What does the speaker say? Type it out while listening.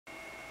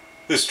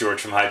This is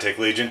George from High Tech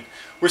Legion.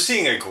 We're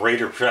seeing a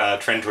greater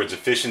trend towards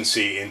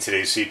efficiency in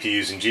today's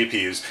CPUs and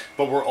GPUs,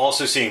 but we're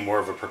also seeing more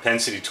of a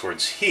propensity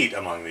towards heat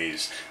among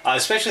these.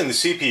 Especially in the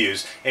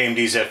CPUs,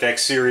 AMD's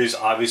FX series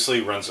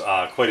obviously runs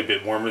quite a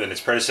bit warmer than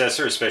its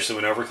predecessor, especially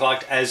when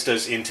overclocked, as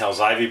does Intel's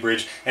Ivy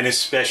Bridge, and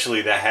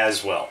especially the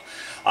Haswell.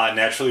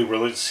 Naturally,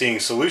 we're seeing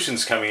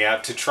solutions coming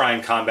out to try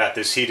and combat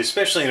this heat,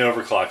 especially in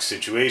overclock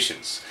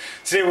situations.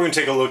 Today we're going to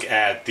take a look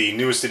at the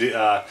newest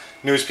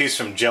piece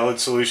from Gelid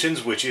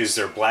Solutions, which is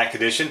their Black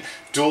Edition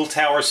dual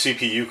tower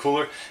CPU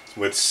cooler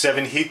with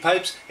 7 heat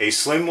pipes, a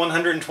slim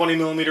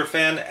 120mm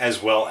fan,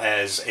 as well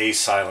as a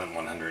silent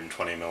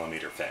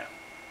 120mm fan.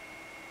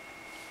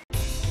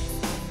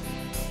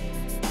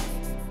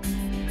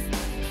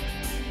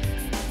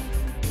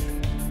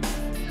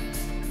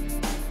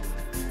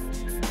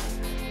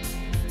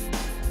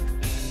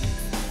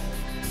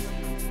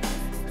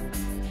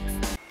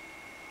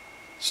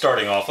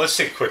 Starting off, let's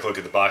take a quick look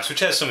at the box, which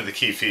has some of the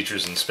key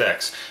features and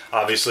specs.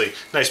 Obviously,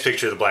 nice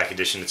picture of the Black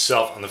Edition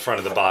itself on the front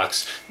of the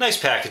box. Nice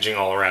packaging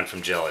all around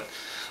from Gelid.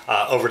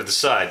 Over to the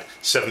side,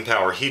 7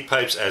 power heat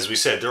pipes. As we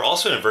said, they're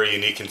also in a very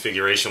unique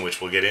configuration, which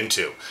we'll get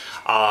into.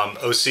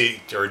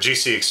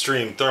 GC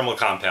Extreme thermal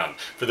compound.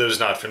 For those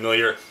not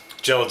familiar,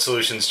 Gelid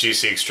Solutions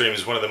GC Extreme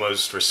is one of the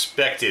most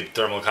respected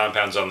thermal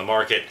compounds on the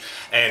market,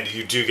 and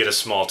you do get a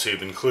small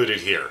tube included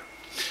here.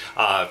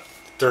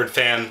 Third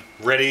fan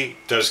ready,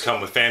 does come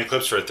with fan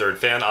clips for a third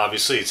fan.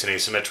 Obviously it's an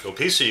asymmetrical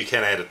piece, so you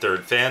can add a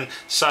third fan.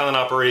 Silent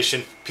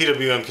operation,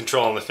 PWM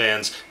control on the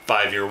fans,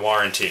 5-year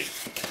warranty.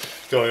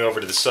 Going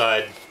over to the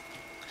side,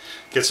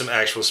 get some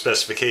actual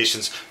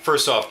specifications.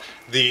 First off,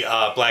 the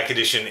Black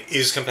Edition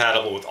is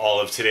compatible with all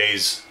of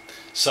today's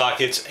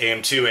sockets,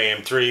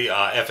 AM2, AM3,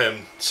 FM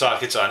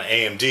sockets on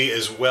AMD,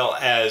 as well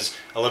as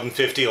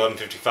 1150,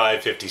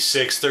 1155,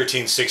 56,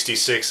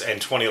 1366,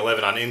 and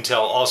 2011 on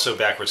Intel, also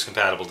backwards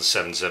compatible to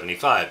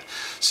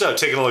 775. So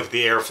taking a look at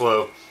the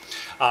airflow,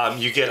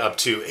 you get up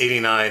to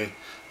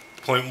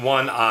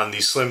 89.1 on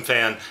the slim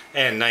fan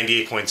and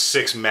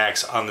 98.6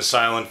 max on the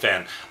silent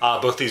fan.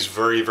 Both these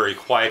very, very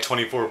quiet,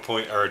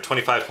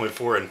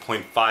 25.4 and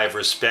 0.5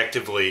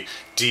 respectively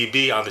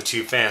dB on the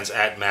two fans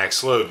at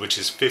max load, which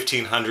is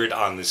 1500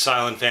 on the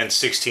silent fan,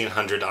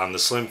 1600 on the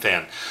slim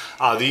fan.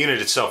 The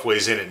unit itself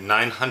weighs in at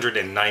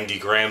 990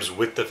 grams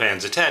with the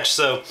fans attached,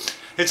 so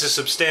it's a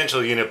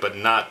substantial unit, but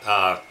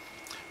not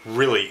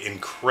really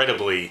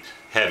incredibly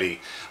heavy.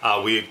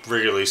 We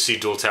regularly see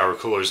dual tower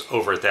coolers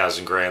over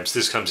 1,000 grams.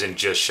 This comes in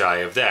just shy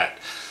of that.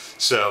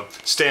 So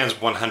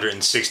stands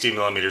 160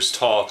 millimeters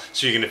tall,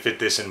 so you're going to fit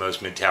this in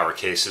most mid-tower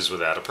cases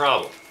without a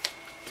problem.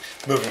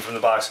 Moving from the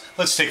box,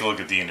 let's take a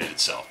look at the unit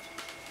itself.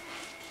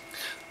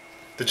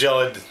 The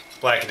Gelid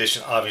Black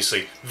Edition,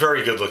 obviously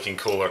very good looking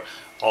cooler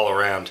all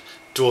around.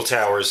 Dual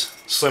towers,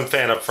 slim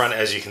fan up front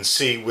as you can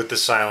see with the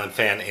silent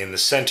fan in the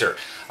center.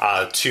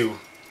 2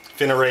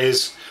 fin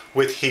arrays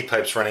with heat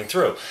pipes running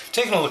through.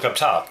 Taking a look up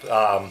top,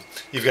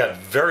 you've got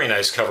very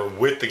nice cover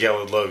with the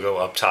Gelid logo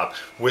up top,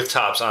 with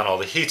tops on all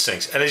the heat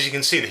sinks. And as you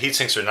can see, the heat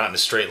sinks are not in a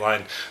straight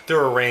line.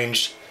 They're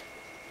arranged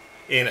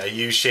in a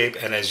U shape,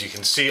 and as you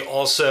can see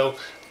also,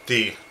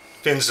 the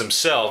fins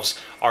themselves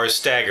are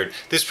staggered.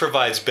 This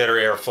provides better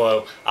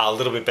airflow, a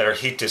little bit better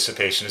heat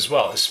dissipation as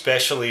well,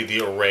 especially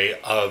the array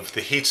of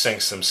the heat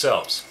sinks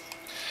themselves.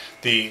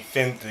 The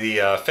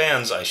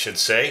fans, I should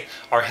say,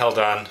 are held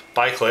on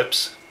by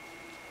clips,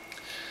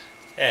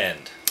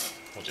 and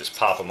we'll just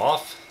pop them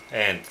off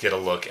and get a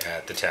look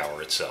at the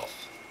tower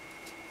itself.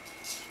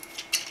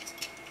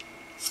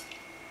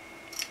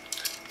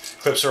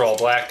 Clips are all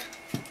black,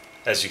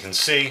 as you can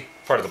see,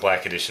 part of the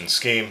Black Edition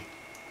scheme.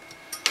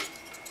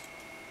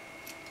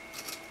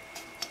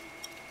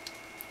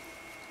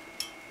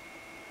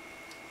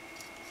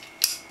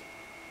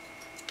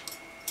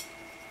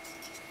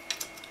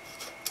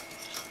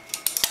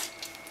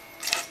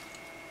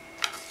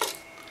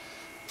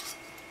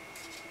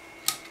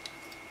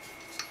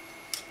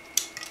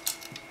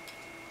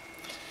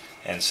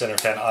 And center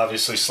fan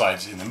obviously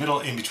slides in the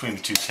middle, in between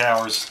the two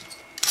towers,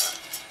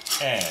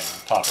 and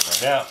pop it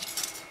right out,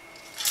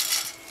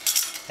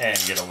 and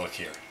get a look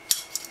here.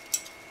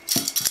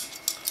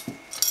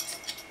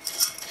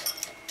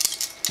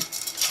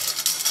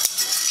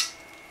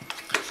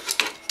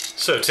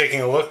 So taking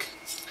a look,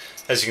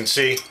 as you can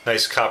see,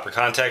 nice copper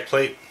contact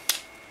plate,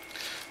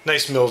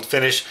 nice milled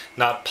finish,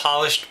 not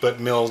polished but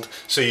milled,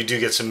 so you do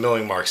get some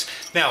milling marks.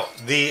 Now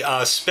the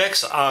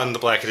specs on the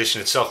Black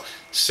Edition itself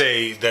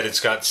say that it's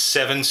got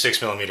 7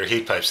 6mm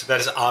heat pipes. That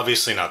is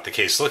obviously not the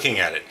case looking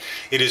at it.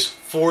 It is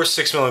 4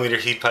 6mm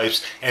heat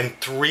pipes and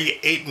 3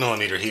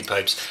 8mm heat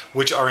pipes,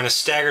 which are in a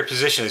staggered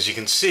position. As you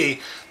can see,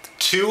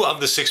 2 of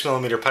the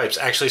 6mm pipes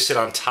actually sit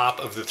on top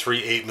of the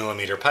 3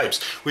 8mm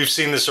pipes. We've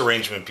seen this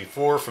arrangement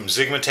before from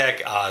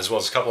Sigmatech, as well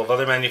as a couple of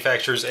other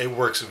manufacturers. It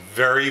works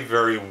very,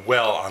 very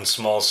well on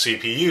small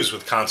CPUs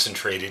with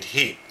concentrated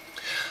heat.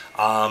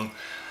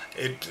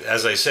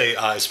 As I say,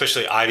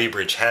 especially Ivy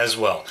Bridge,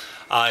 Haswell.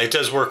 It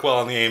does work well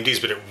on the AMDs,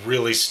 but it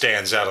really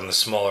stands out on the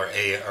smaller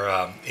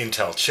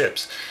Intel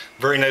chips.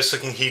 Very nice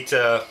looking heat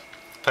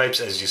pipes,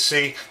 as you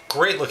see.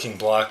 Great looking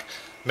block.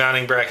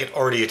 Mounting bracket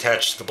already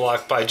attached to the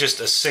block by just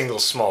a single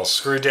small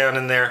screw down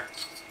in there.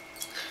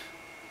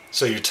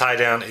 So your tie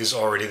down is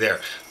already there.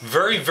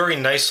 Very, very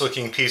nice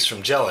looking piece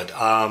from Gelid.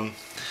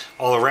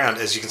 All around,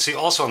 as you can see,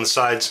 also on the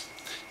sides,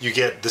 you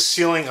get the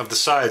sealing of the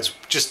sides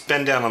just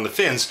bend down on the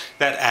fins.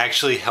 That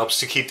actually helps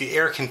to keep the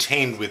air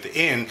contained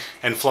within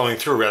and flowing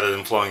through rather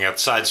than flowing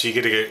outside, so you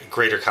get a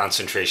greater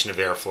concentration of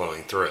air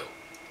flowing through.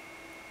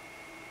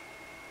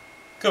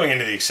 Going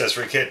into the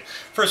accessory kit,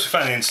 first we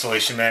find the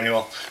installation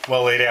manual,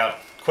 well laid out,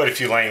 quite a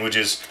few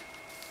languages,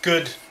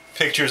 good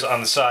pictures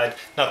on the side,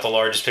 not the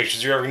largest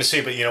pictures you're ever going to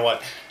see, but you know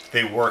what?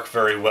 They work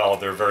very well,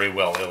 they're very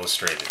well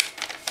illustrated.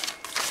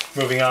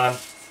 Moving on,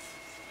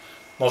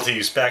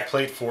 multi-use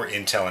backplate for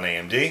Intel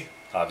and AMD,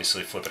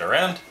 obviously flip it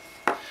around,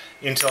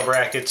 Intel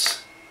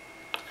brackets,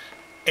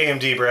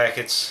 AMD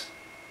brackets,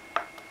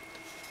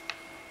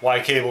 Y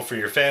cable for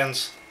your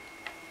fans,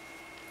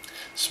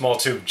 small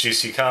tube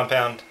GC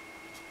compound,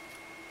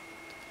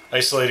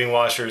 isolating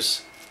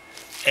washers,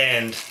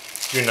 and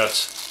your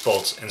nuts,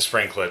 bolts, and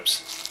spring clips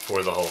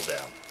for the hold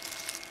down.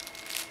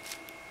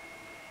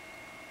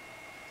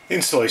 The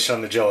installation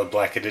on the Gelid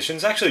Black Edition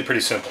is actually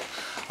pretty simple.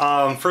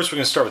 First we're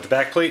going to start with the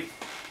backplate.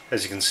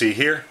 As you can see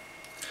here,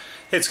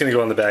 it's going to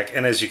go on the back,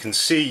 and as you can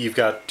see, you've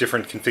got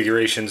different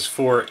configurations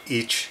for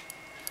each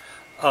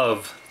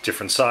of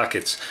different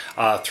sockets.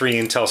 3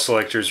 Intel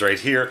selectors right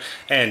here,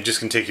 and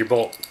just going to take your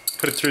bolt,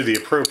 put it through the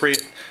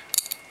appropriate,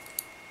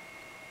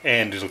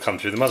 and it'll come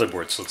through the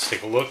motherboard. So let's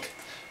take a look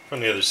from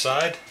the other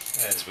side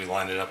as we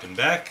line it up in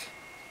back.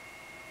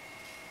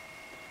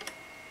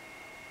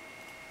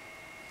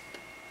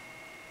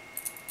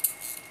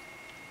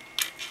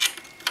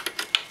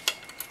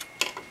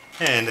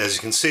 And as you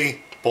can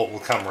see, bolt will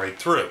come right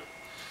through.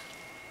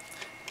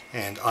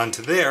 And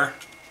onto there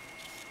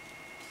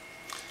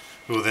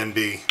will then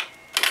be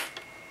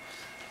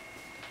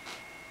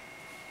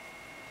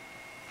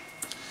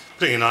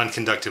putting a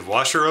non-conductive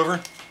washer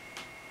over.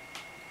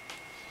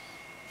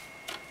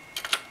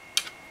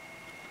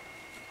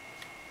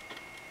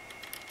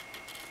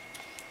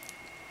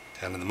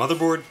 Down to the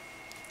motherboard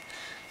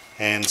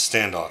and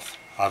standoff.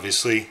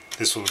 Obviously,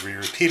 this will be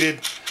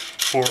repeated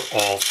for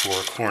all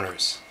 4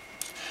 corners.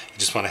 You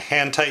just want to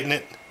hand tighten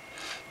it,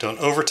 don't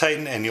over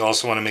tighten, and you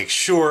also want to make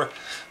sure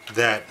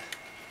that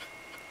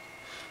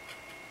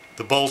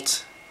the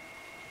bolt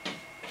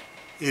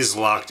is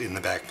locked in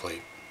the back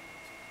plate.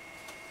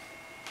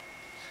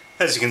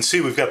 As you can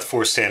see, we've got the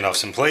 4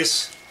 standoffs in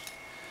place.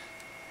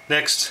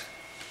 Next,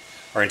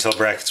 our Intel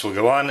brackets will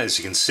go on. As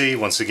you can see,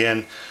 once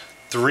again,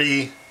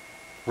 3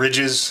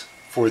 ridges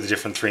for the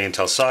different 3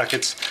 Intel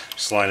sockets.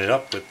 Just line it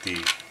up with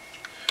the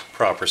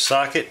proper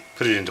socket,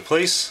 put it into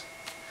place.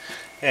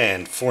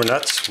 And 4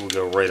 nuts will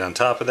go right on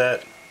top of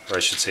that, or I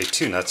should say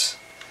 2 nuts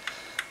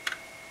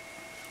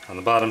on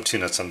the bottom, 2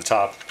 nuts on the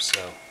top,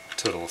 so a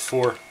total of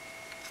 4.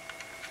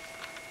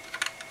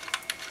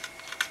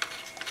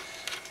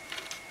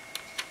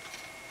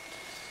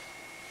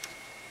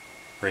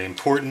 Very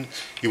important,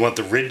 you want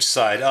the ridge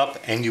side up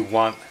and you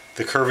want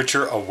the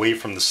curvature away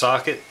from the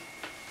socket.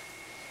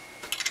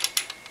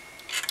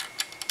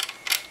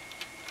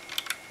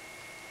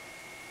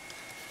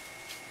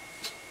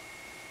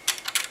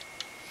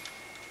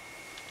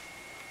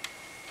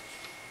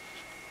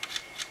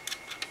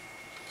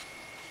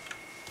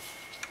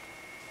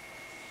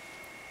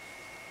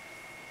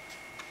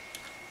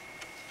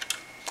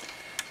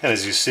 And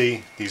as you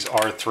see, these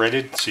are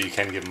threaded, so you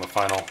can give them a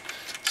final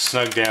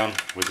snug down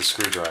with a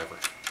screwdriver.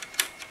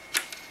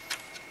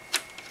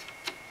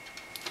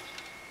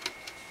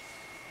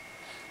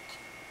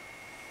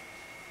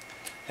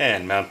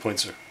 And mount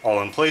points are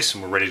all in place,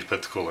 and we're ready to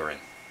put the cooler in.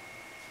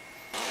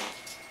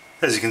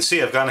 As you can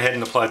see, I've gone ahead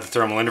and applied the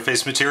thermal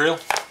interface material.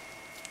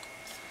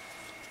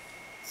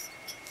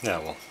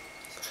 Now we'll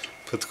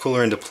put the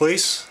cooler into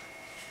place.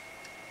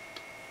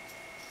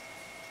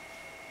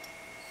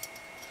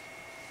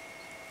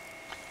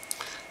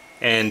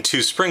 And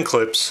 2 spring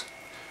clips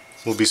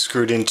will be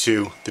screwed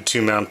into the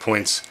 2 mount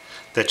points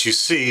that you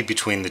see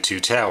between the 2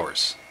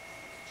 towers.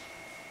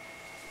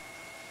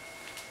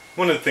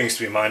 One of the things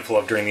to be mindful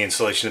of during the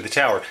installation of the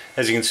tower,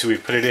 as you can see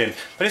we've put it in,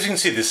 but as you can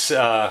see this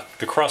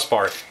the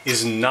crossbar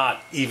is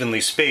not evenly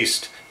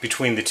spaced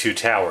between the 2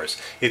 towers.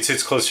 It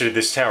sits closer to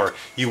this tower.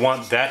 You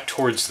want that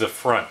towards the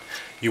front.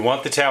 You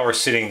want the tower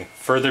sitting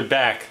further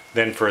back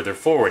than further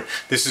forward.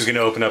 This is going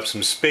to open up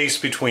some space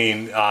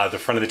between the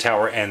front of the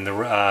tower and the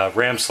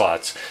RAM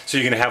slots, so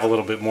you're going to have a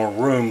little bit more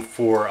room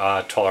for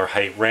taller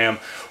height RAM,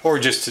 or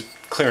just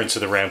clearance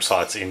of the RAM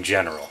slots in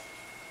general.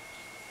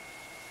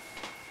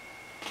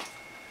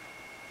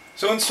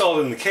 So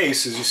installed in the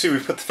case, as you see,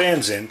 we've put the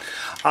fans in.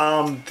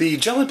 The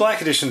Gelid Black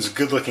Edition is a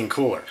good looking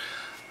cooler.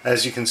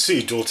 As you can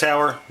see, dual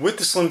tower with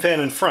the slim fan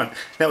in front.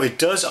 Now it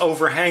does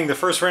overhang the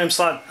first RAM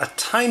slot a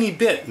tiny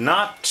bit,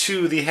 not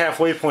to the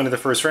halfway point of the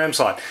first RAM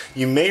slot.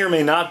 You may or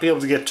may not be able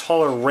to get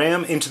taller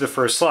RAM into the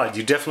first slot.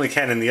 You definitely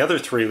can in the other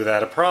three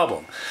without a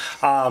problem.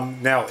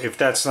 Now if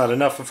that's not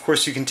enough, of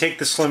course you can take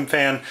the slim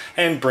fan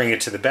and bring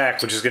it to the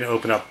back, which is going to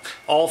open up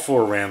all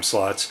 4 RAM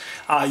slots.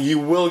 You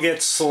will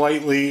get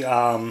slightly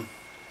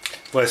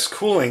less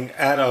cooling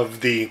out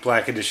of the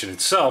Black Edition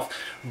itself,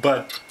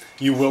 but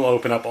you will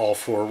open up all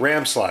 4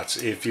 RAM slots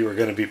if you are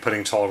going to be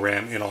putting tall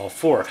RAM in all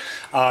 4.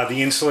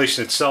 The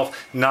installation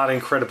itself, not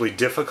incredibly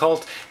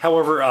difficult.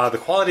 However, the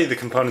quality of the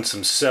components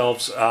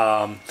themselves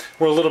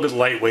were a little bit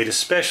lightweight,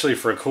 especially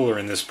for a cooler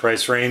in this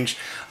price range.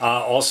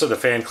 Also, the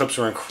fan clips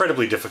were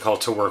incredibly difficult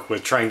to work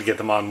with, trying to get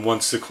them on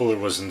once the cooler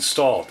was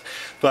installed.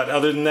 But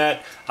other than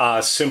that,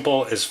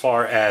 simple as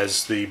far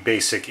as the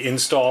basic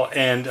install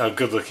and a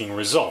good-looking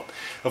result.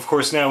 Of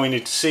course, now we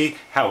need to see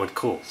how it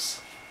cools.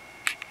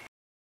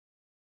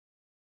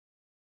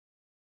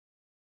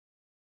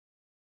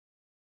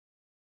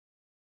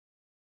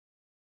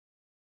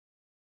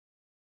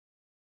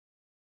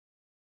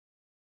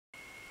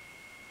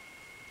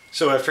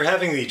 So after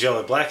having the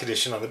Gelid Black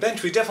Edition on the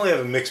bench, we definitely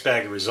have a mixed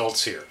bag of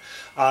results here.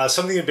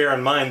 Something to bear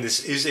in mind,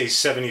 this is a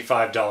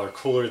 $75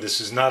 cooler.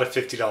 This is not a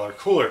 $50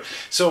 cooler,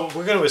 so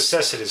we're going to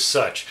assess it as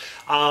such.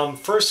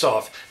 First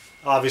off,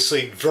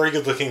 obviously, very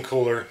good looking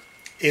cooler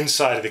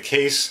inside of the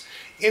case.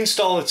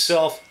 Install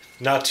itself,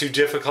 not too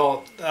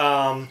difficult.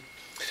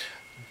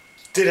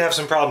 Did have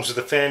some problems with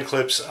the fan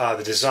clips,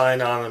 the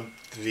design on them.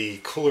 The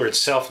cooler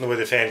itself and the way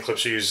the fan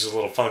clips are used is a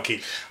little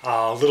funky,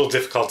 a little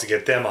difficult to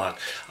get them on.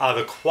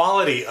 The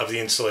quality of the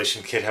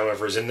installation kit,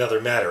 however, is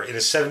another matter. In a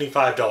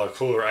 $75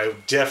 cooler, I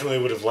definitely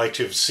would have liked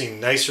to have seen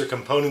nicer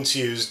components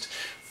used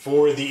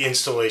for the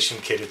installation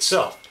kit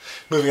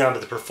itself. Moving on to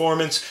the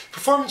performance.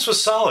 Performance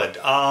was solid.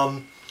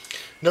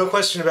 No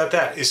question about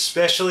that,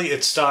 especially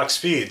at stock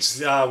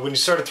speeds. When you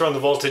started throwing the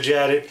voltage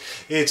at it,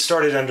 it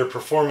started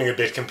underperforming a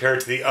bit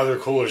compared to the other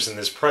coolers in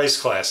this price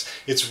class.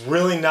 It's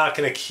really not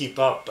going to keep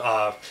up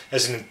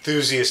as an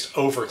enthusiast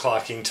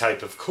overclocking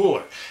type of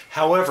cooler.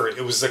 However,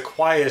 it was the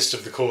quietest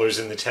of the coolers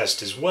in the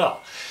test as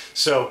well.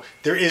 So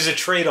there is a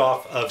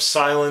trade-off of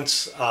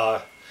silence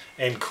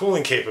and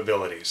cooling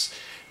capabilities.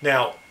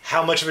 Now,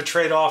 how much of a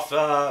trade-off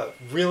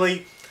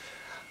really?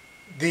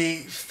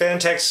 The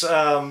Phanteks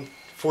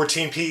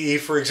 14PE,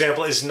 for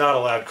example, is not a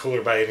loud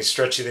cooler by any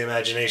stretch of the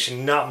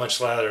imagination, not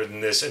much louder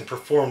than this, and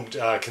performed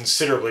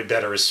considerably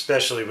better,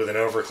 especially with an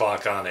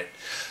overclock on it.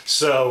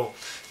 So,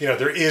 you know,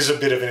 there is a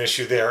bit of an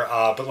issue there,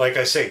 but like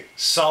I say,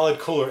 solid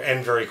cooler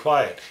and very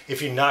quiet.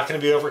 If you're not going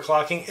to be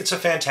overclocking, it's a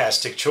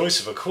fantastic choice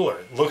of a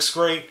cooler. It looks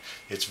great,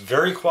 it's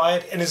very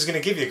quiet, and is going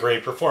to give you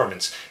great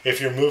performance. If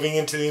you're moving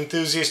into the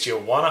enthusiast, you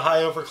want a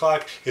high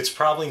overclock, it's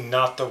probably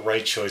not the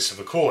right choice of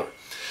a cooler.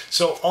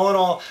 So all in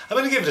all, I'm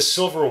going to give it a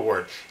silver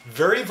award.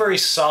 Very, very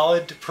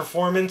solid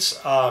performance,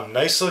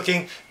 nice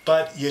looking,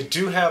 but you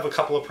do have a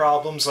couple of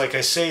problems. Like I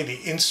say,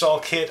 the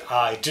install kit,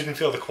 I didn't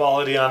feel the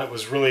quality on it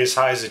was really as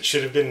high as it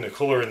should have been in a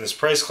cooler in this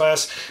price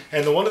class.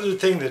 And the one other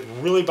thing that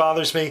really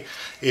bothers me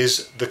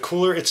is the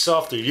cooler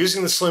itself. They're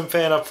using the slim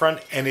fan up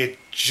front, and it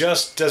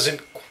just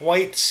doesn't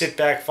quite sit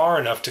back far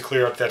enough to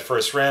clear up that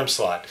first RAM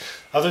slot.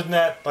 Other than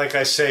that, like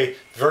I say,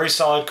 very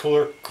solid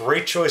cooler,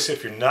 great choice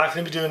if you're not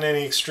going to be doing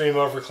any extreme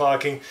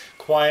overclocking,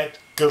 quiet,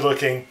 good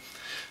looking,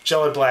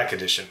 Gelid Black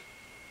Edition.